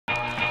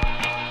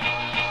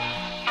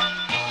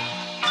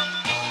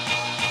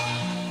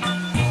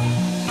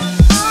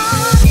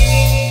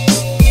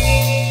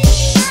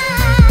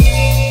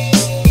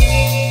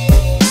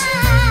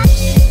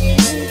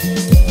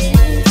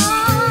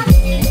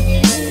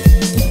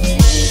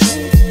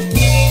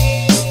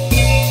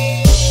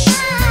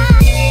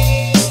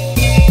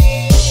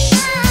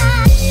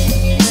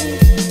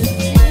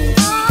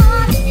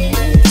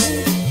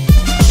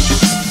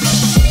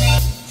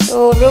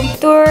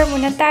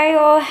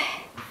Baguio.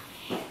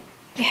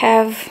 We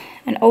have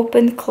an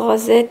open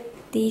closet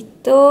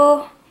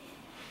dito.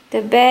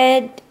 The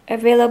bed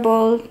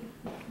available,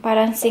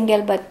 parang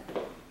single but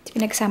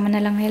pinagsama na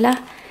lang nila.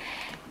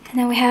 And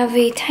then we have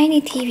a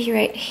tiny TV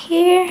right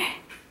here.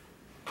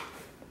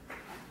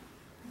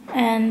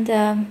 And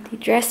the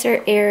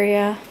dresser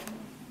area.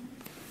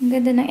 Ang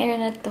ganda ng area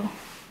na to.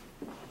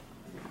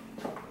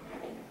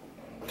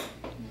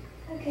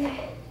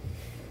 Okay.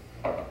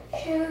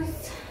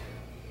 Shoes.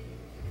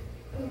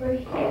 Over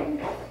here.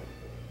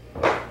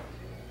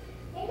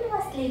 May mga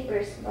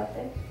sleepers ba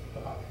ito?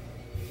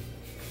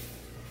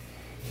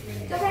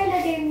 Ito kaya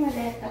lagay yung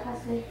maleta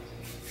kasi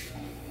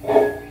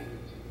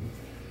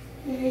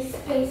there is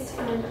space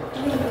for me.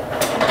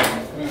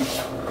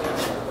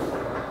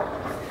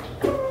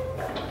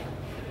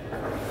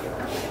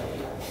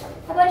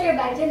 How about your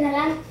bag? Diyan na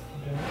lang?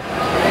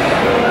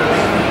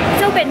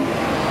 It's open.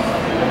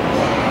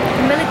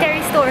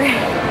 Military store.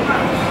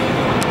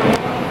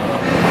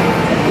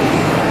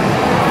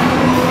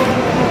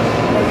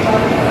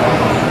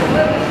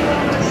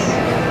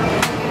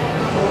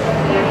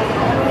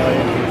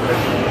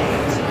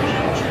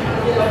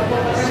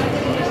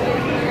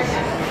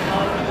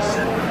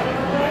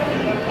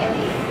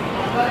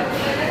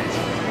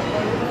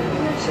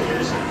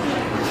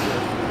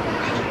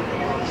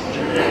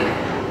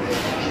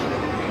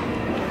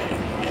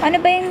 Ano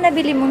ba yung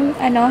nabili mong,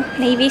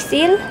 Navy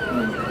Seal?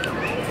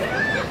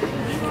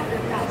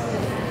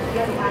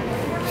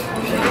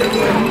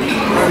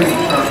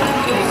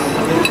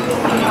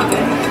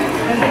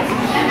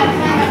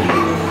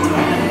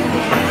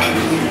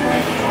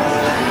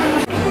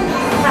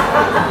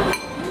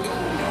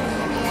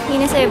 Hindi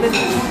na sa'yo,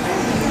 baby.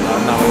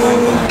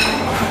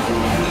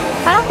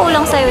 Parang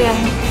kulang sa'yo yan.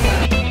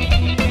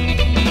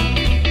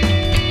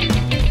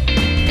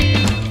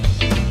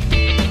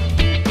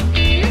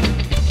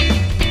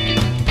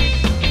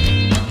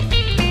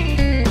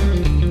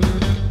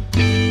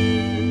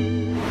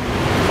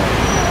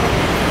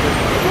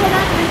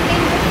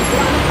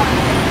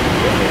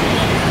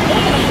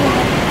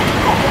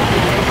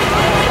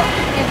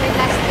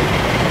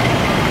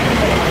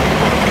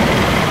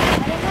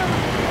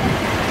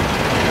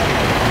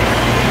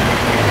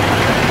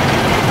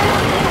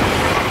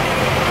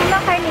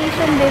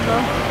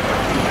 Diba?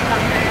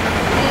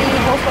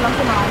 I-post ko lang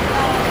si Mama.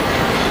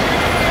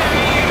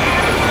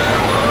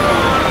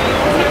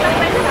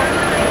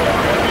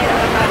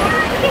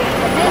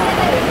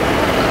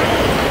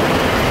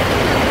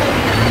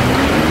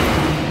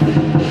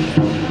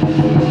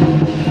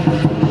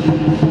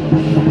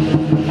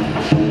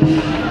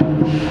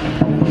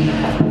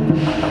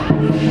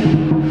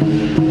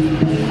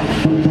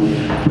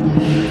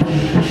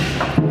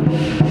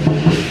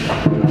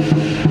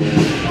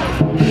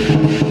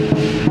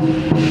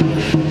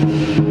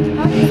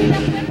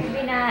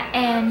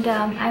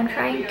 I'm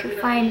trying to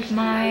find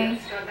my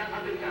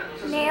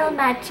nail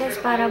matches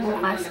para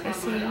bukas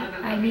kasi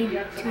I need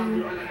to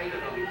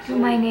do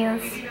my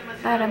nails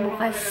para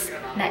bukas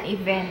na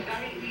event.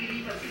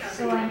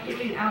 So I'm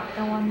picking out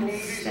the ones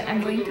that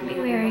I'm going to be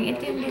wearing.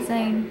 Ito yung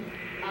design.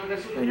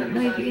 I don't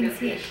know if you can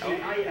see it.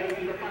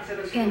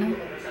 Yan.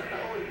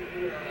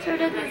 So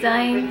the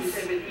designs.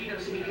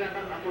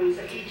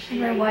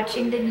 We're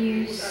watching the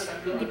news.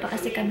 Hindi pa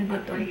kasi kami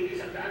gutom.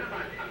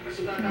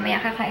 Mamaya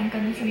kakain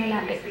kami sa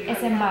malapit.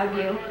 SM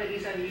Baguio.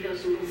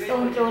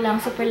 Stone throw lang.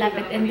 Super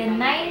lapit. And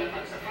then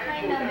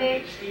 9 of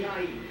it.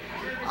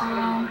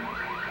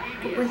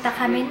 Pupunta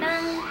kami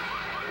ng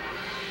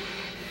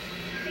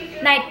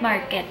night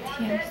market.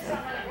 Yan. So,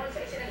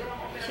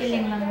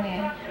 chilling lang mo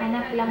yan.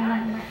 Hanap lang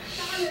ng match.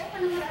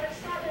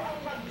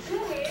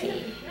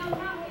 Okay.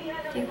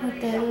 Ito yung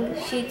hotel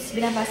sheets.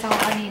 Binabasa ko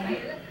kanina.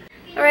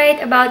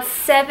 Alright, about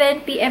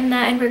 7 PM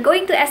na. And we're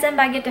going to SM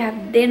Baguio to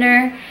have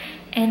dinner.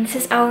 And this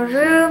is our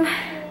room.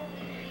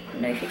 I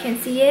don't know if you can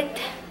see it.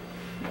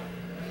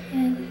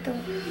 And ito.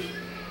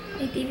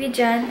 May TV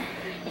dyan.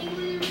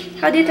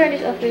 How do you turn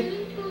this off with?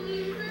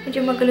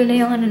 Medyo magulo na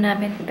yung ano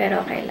namin.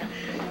 Pero okay lang.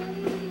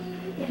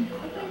 Yan.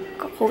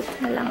 Coat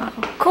na lang ako.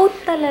 Coat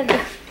talaga.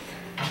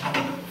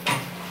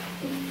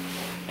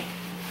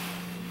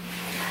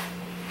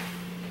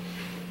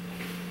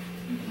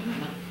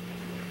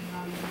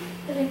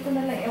 Tuloy ko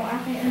na lang yung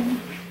aking ano.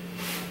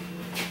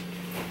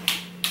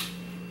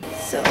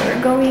 So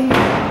we're going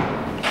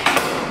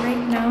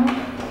right now.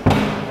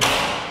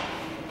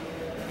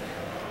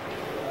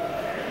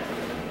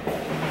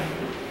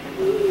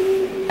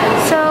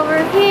 So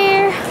we're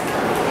here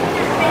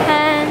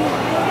and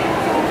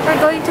we're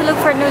going to look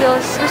for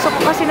noodles. Gusto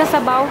ko kasi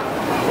nasabaw.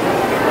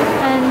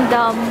 And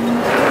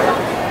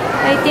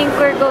I think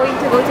we're going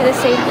to go to the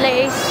same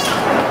place.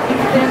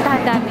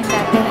 Pinuntahan namin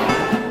dati.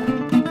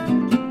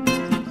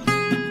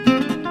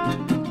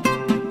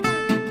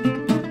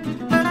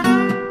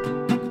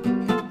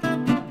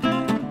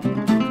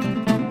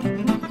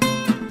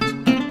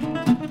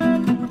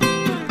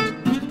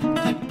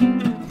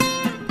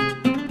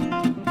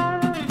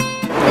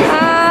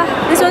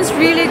 This one's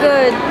really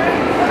good.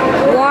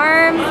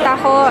 Warm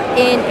taho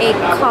in a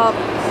cup.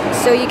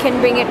 So you can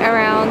bring it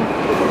around.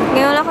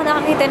 Ngayon ako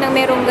nakakita ng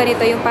merong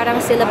ganito, yung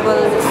parang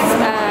syllables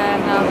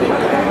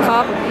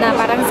cup na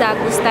parang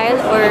Zagu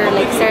style or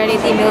like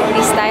Serenity Milk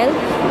Tea style.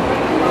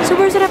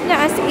 Super sarap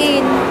na as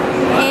in.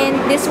 And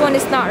this one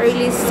is not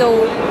really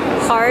so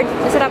hard.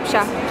 Masarap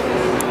siya.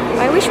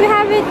 I wish we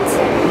have it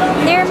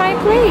near my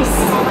place.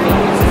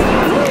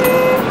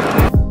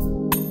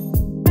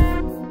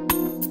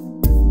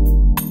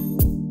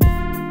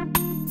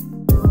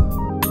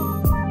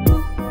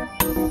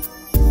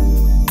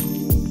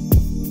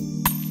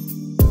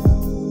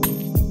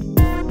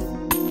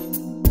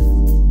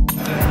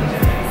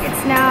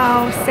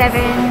 Now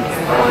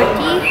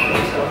 7:40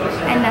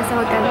 and nasa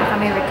hotel na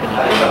kami. We're taking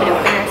a little bit of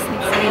a rest.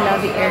 It's a really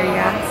lovely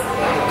area.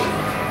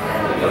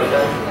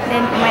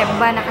 Then may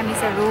baba na kami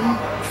sa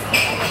room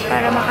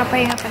para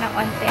makapahinga pa ng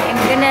onte. I'm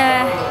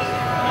gonna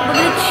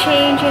probably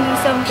change into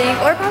something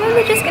or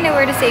probably just gonna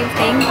wear the same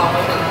thing.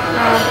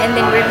 And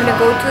then we're gonna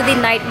go to the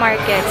night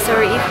market.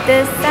 Sorry if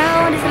the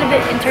sound is a little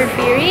bit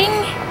interfering.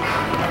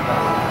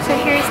 So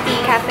here's the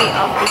cafe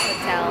of the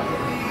hotel.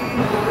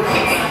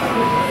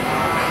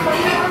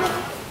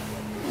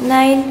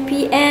 9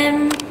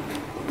 p.m.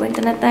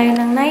 Punta na tayo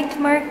ng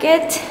night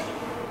market.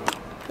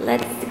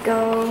 Let's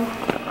go.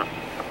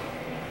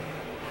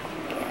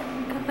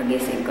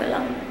 Kakagising ko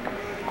lang.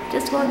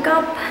 Just woke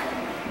up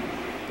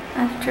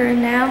after a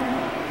nap.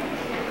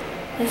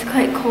 It's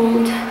quite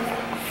cold.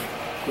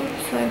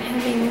 So I'm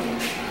having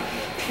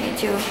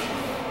medyo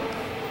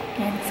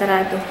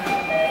sarado.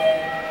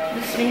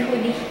 Gusto may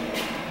hoodie.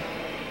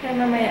 Kaya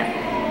mamaya.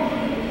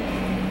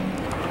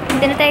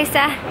 Punta na tayo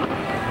sa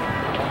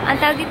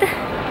ang tawag dito?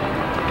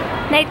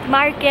 Night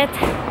market.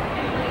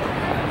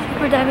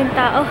 Super daming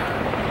tao.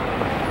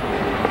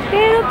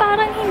 Pero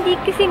parang hindi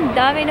kasing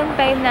dami nung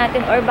time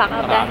natin or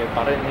baka ba?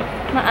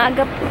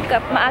 Maaga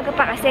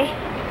pa kasi.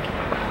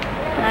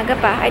 Maaga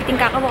pa. I think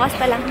kakabukas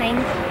pa lang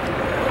 9.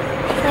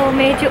 So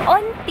medyo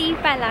onti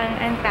pa lang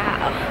ang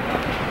tao.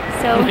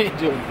 So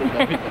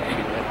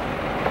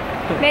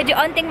medyo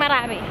onting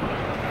marami.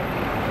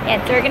 And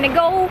so we're gonna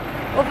go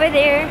over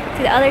there to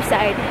the other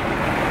side.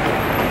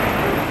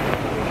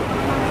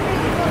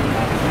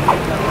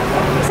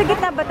 Sa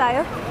gitna ba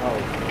tayo?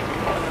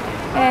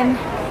 And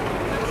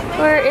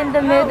we're in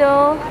the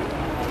middle.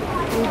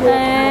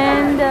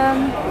 And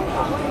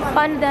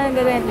paano tayo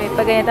gagawin? Wait,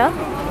 pag ganito?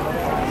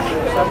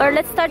 Or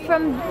let's start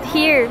from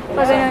here.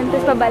 Pag ganun,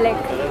 tapos pabalik.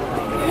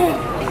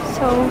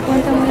 So,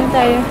 punta muna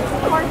tayo.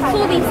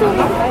 Dito.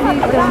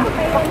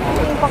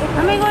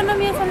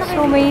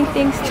 So many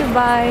things to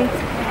buy.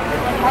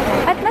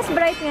 At mas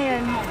bright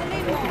ngayon.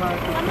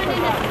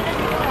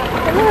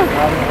 Look,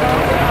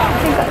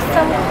 we got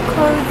some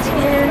clothes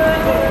here.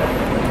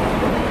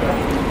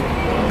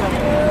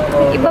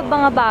 Iba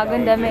ba nga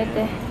bagong damit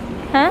eh?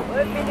 Ha?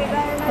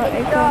 Oh,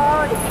 ito.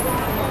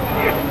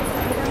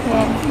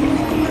 Yeah.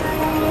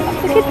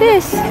 Look at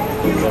this.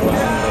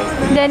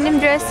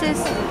 Denim dresses.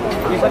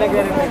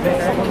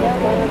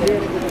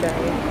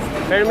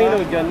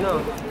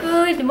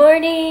 Good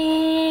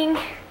morning!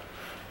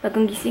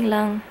 Bagong gising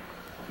lang.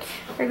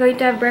 We're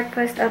going to have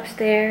breakfast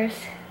upstairs.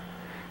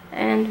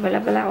 And wala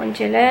pala akong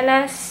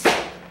chilelas.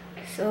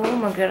 So,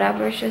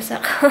 mag-rubber shoes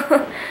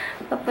ako.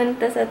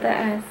 Papunta sa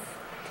taas.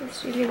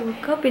 Just really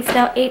woke up. It's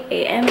now 8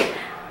 a.m.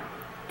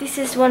 This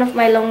is one of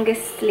my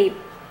longest sleep.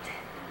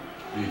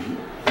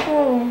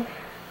 Oh.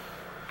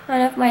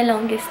 One of my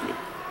longest sleep.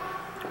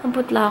 Ang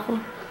putla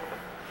ako.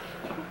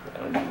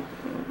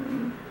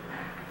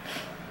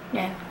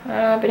 Yan.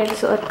 Ano ang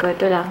pinagsuot ko?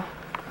 Ito lang.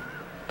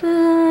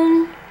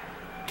 Dun.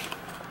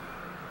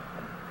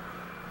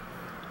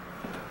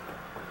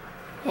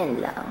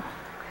 Yan lang.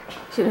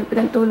 Sunod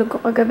pinagtulog ko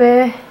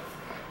kagabi.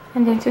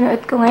 And then,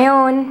 sunuot ko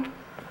ngayon.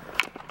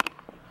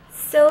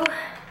 So,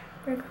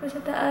 work ko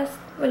sa taas.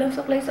 Walang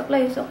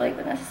suklay-suklay. Suklay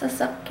ko nasa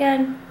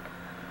sasakyan.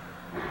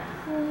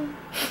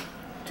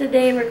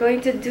 Today, we're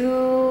going to do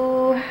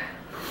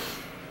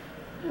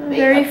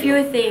very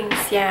few things.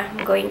 Yeah,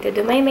 I'm going to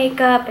do my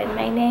makeup and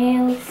my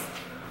nails.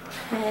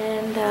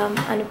 And,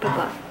 ano pa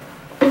ba?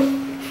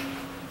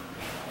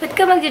 Ba't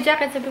ka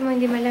magja-jacket? Sabi mo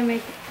hindi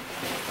malamig.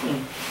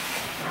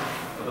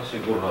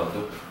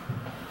 Sigurado.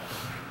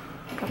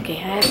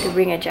 Okay, I have to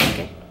bring a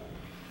jacket.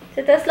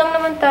 Sa taas lang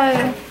naman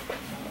tayo.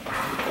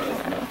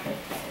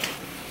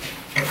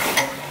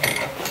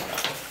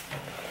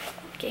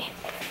 Okay,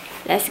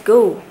 let's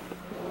go.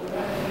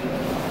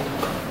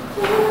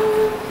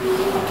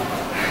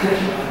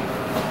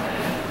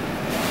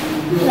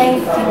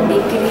 19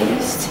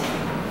 degrees.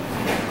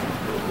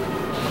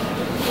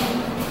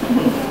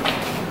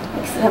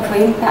 Extra po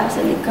yung tao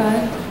sa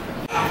likod.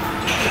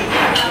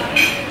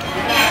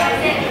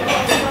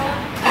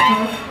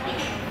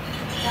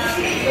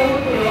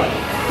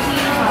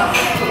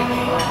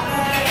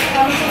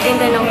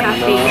 Ganda ng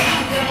cafe.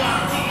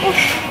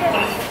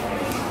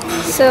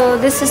 So,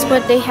 this is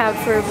what they have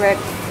for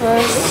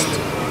breakfast.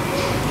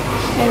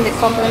 And the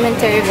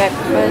complimentary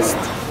breakfast.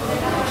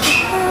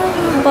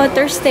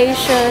 Butter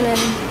station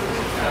and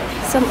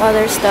some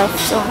other stuff.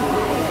 So,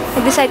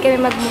 nag-decide kami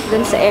mag-move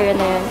dun sa area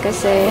na yun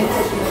kasi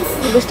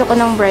Gusto ko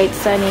ng bright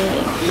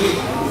sunny.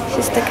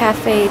 This is the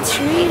cafe. It's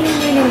really,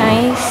 really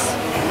nice.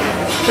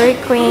 Very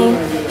quaint.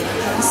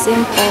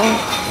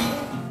 Simple.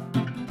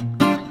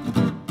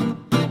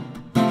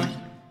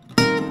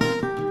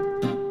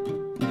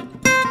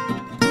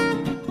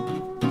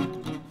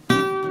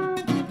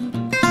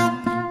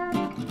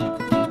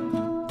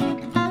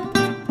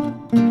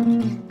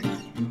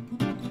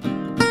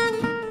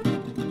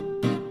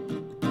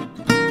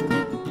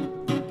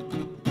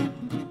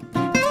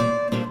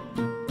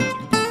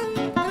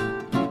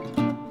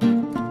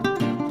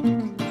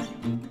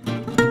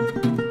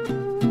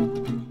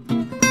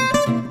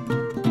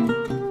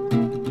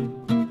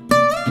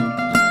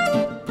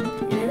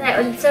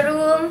 Ulit sa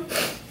room.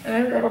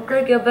 I'll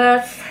your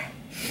bath.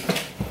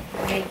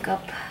 Wake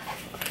up.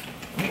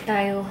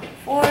 Tayo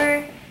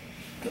for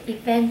the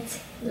event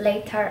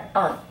later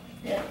on.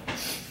 Yeah.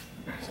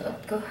 So,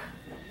 go.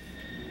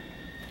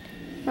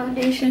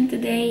 Foundation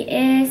today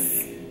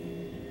is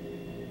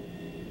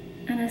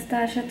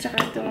Anastasia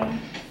tsaka itong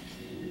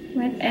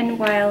Wet n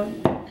Wild.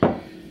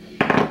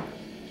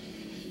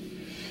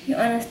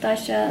 Yung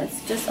Anastasia,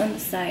 it's just on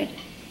the side.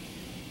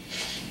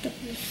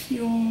 Tapos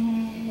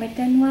yung Wet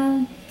n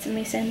Wild sa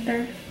may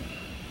center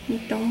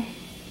nito.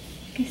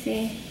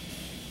 Kasi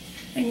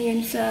ano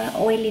yun sa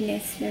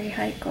oiliness, very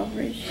high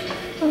coverage.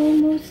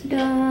 Almost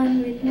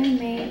done with my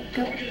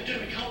makeup.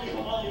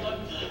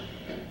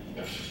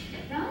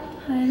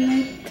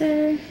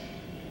 Highlighter.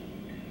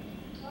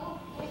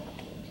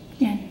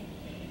 Yan.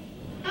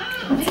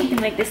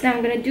 Something like this. Now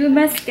I'm gonna do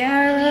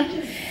mascara.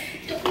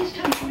 Ito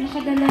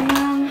nakadala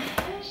ng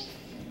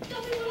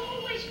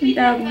ang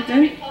tawag mo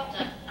dun?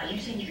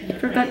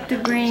 Forgot to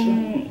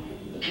bring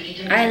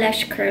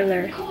eyelash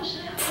curler.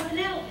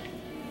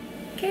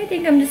 Okay, I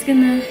think I'm just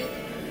gonna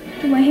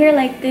do my hair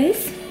like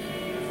this.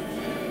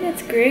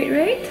 That's great,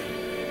 right?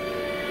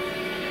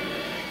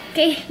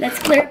 Okay, let's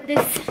clear up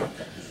this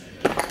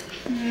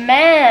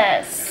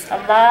mess. A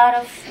lot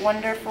of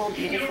wonderful,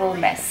 beautiful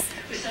mess.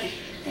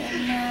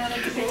 Then a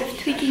little bit of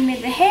tweaking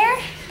with the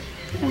hair,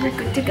 and we're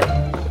good to go.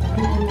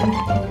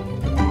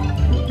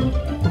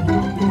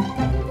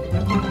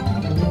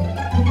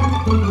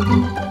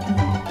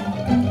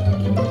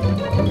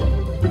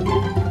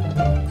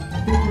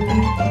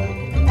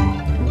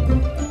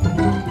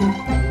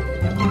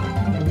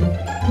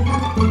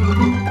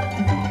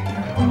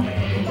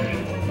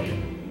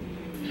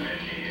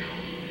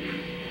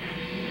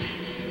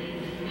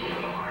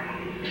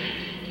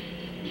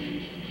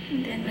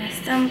 And then my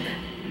stump.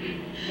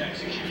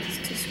 It's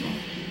too small.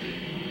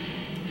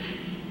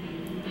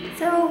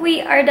 So we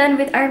are done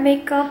with our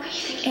makeup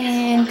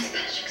and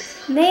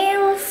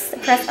nails.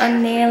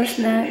 Press-on nails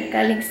na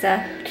galing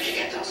sa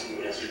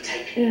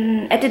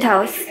Etude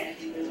House.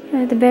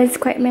 The bed's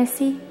quite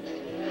messy.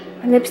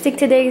 My lipstick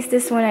today is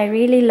this one. I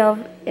really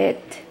love it.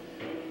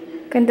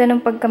 Ganda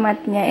ng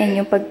pagkamat niya and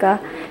yung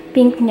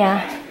pagka-pink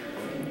niya.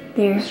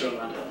 There.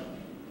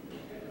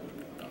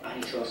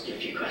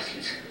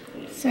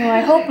 So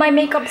I hope my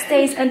makeup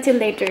stays until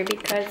later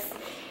because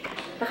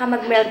baka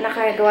mag-melt na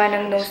kagawa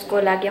ng nose ko.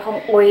 Lagi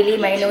akong oily.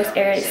 My nose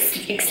area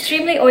is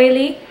extremely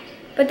oily.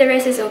 But the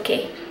rest is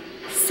okay.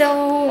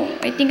 So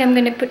I think I'm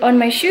gonna put on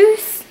my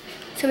shoes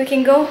so we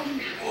can go.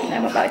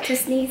 I'm about to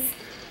sneeze.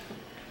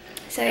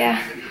 So yeah.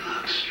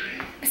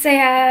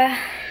 Masaya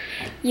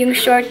yung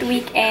short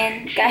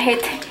weekend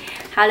kahit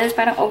halos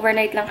parang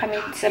overnight lang kami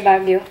sa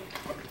Baguio.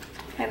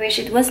 I wish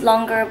it was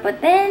longer,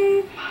 but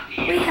then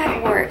we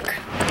have work.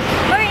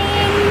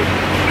 Morning!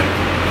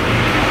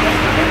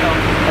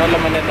 Ano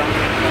laman nito?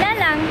 Wala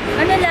lang.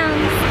 Ano lang?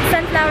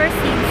 Sunflower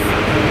seeds.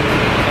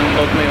 Ang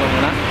load mo yung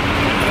una?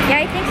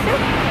 Yeah, I think so.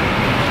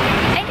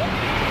 I think.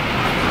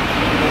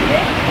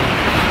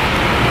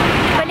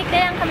 Balik na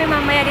lang kami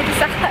mamaya dito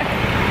sa car.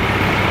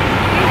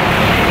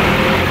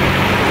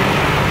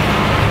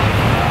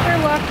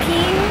 We're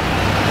walking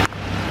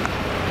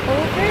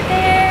over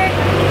there.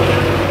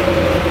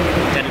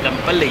 Diyan lang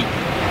pala eh.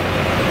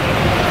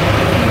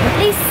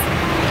 Please.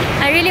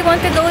 I really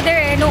want to go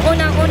there. Nung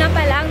unang-una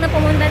pa lang na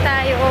pumunta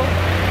tayo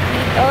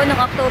dito noong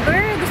October.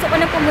 Gusto ko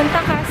na pumunta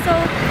kaso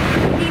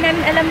hindi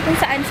namin alam kung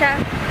saan siya.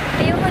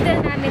 Yung hotel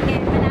namin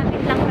ngayon,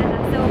 malapit lang pala.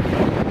 So,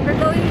 we're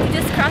going to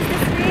just cross the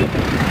street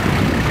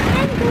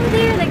and go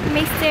there. Like,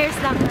 may stairs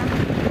lang na.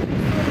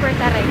 Super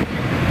taray.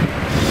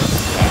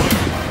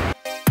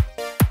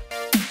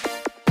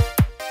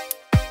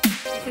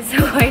 This is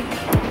so hard.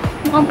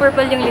 Mukhang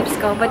purple yung lips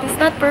ko, but it's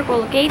not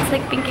purple, okay? It's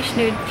like pinkish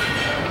nude.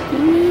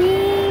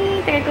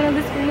 Tagal ko na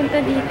gusto pumunta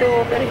dito,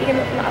 pero hindi kami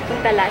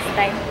makapunta last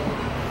time.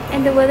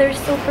 And the weather is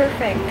so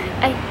perfect.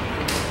 Ay,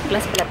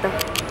 glass pala to.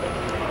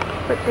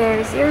 But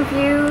there's your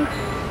view.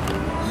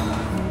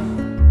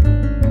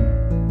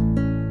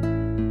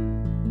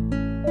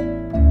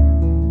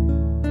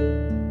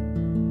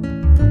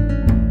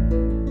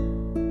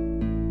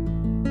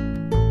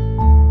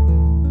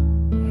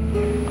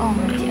 Oh,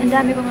 ang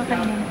dami kong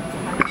kakainin.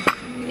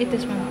 Eat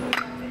this one.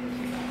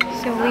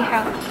 So we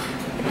have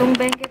itong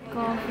blanket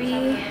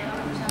coffee.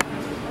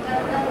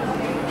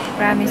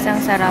 Promise, ang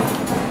sarap.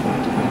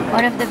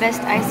 One of the best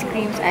ice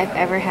creams I've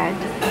ever had.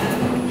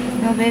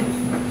 No, babe?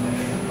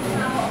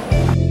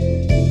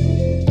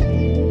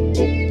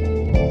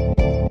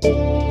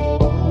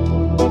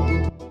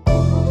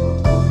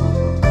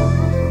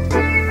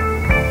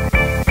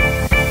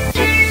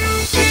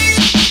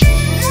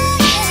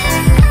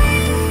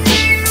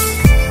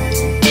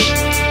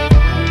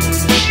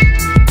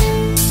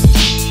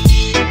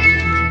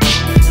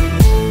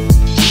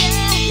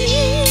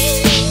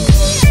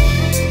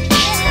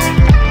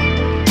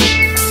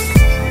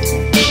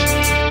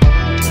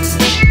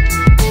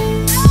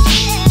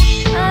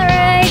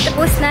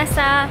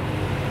 Nasa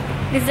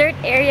dessert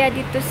area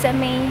dito sa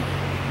may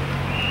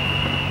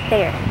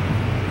there.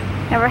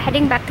 Now we're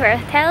heading back to our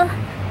hotel.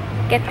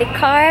 Get the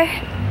car.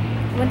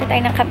 Punta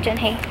tayo ng Camp John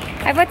Hay.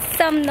 I bought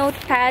some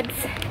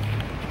notepads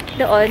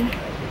doon.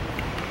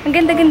 Ang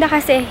ganda-ganda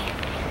kasi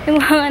yung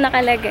mga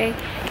nakalagay.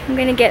 I'm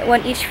gonna get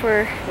one each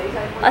for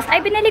us. Ay,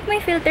 binalik mo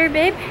yung filter,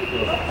 babe.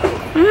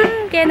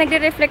 Kaya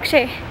nagre-reflect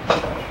siya eh.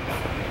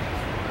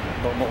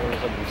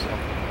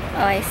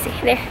 Oh, I see.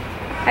 There.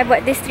 I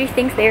bought these 3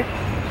 things there.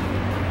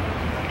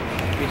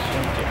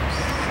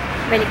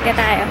 Balik na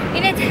tayo.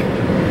 Init!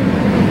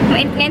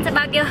 Mainit ngayon sa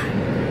Baguio.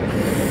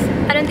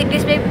 Anong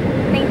degrees, babe?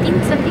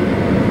 19 something?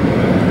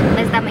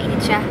 Basta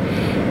mainit siya.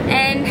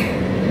 And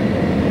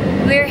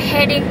we're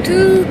heading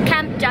to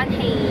Camp John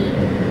Hay.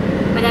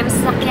 Madami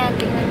sasakyan,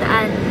 tingnan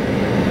daan.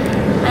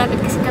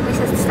 Malapit kasi kami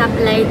sa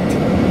stoplight.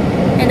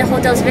 And the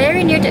hotel's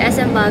very near to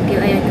SM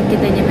Baguio. Ayan, kung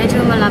kita niya.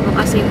 Medyo malabo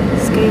kasi yung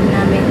screen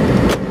namin.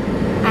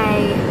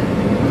 Ay,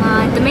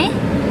 dumi?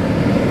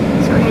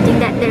 So we're heading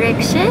that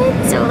direction.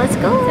 So let's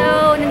go.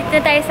 So nandito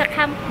na tayo sa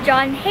Camp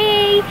John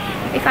Hay.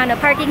 We found a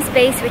parking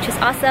space which is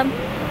awesome.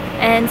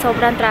 And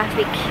sobrang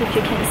traffic if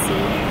you can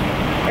see.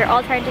 They're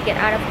all trying to get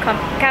out of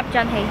Camp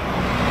John Hay.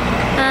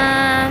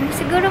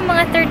 Siguro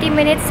mga 30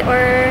 minutes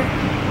or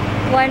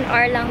 1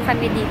 hour lang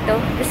kami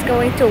dito. Just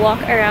going to walk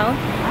around.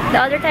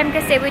 The other time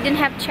kasi we didn't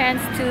have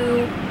chance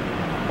to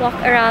walk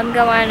around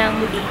gawa ng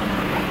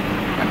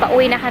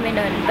pauwi na kami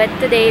nun. But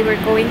today we're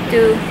going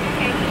to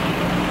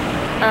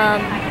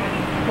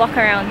walk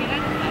around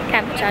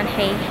Camp John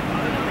Hay.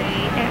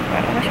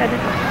 Masyado.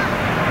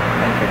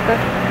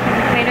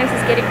 My nose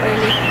is getting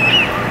oily.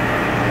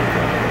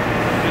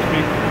 Excuse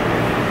me.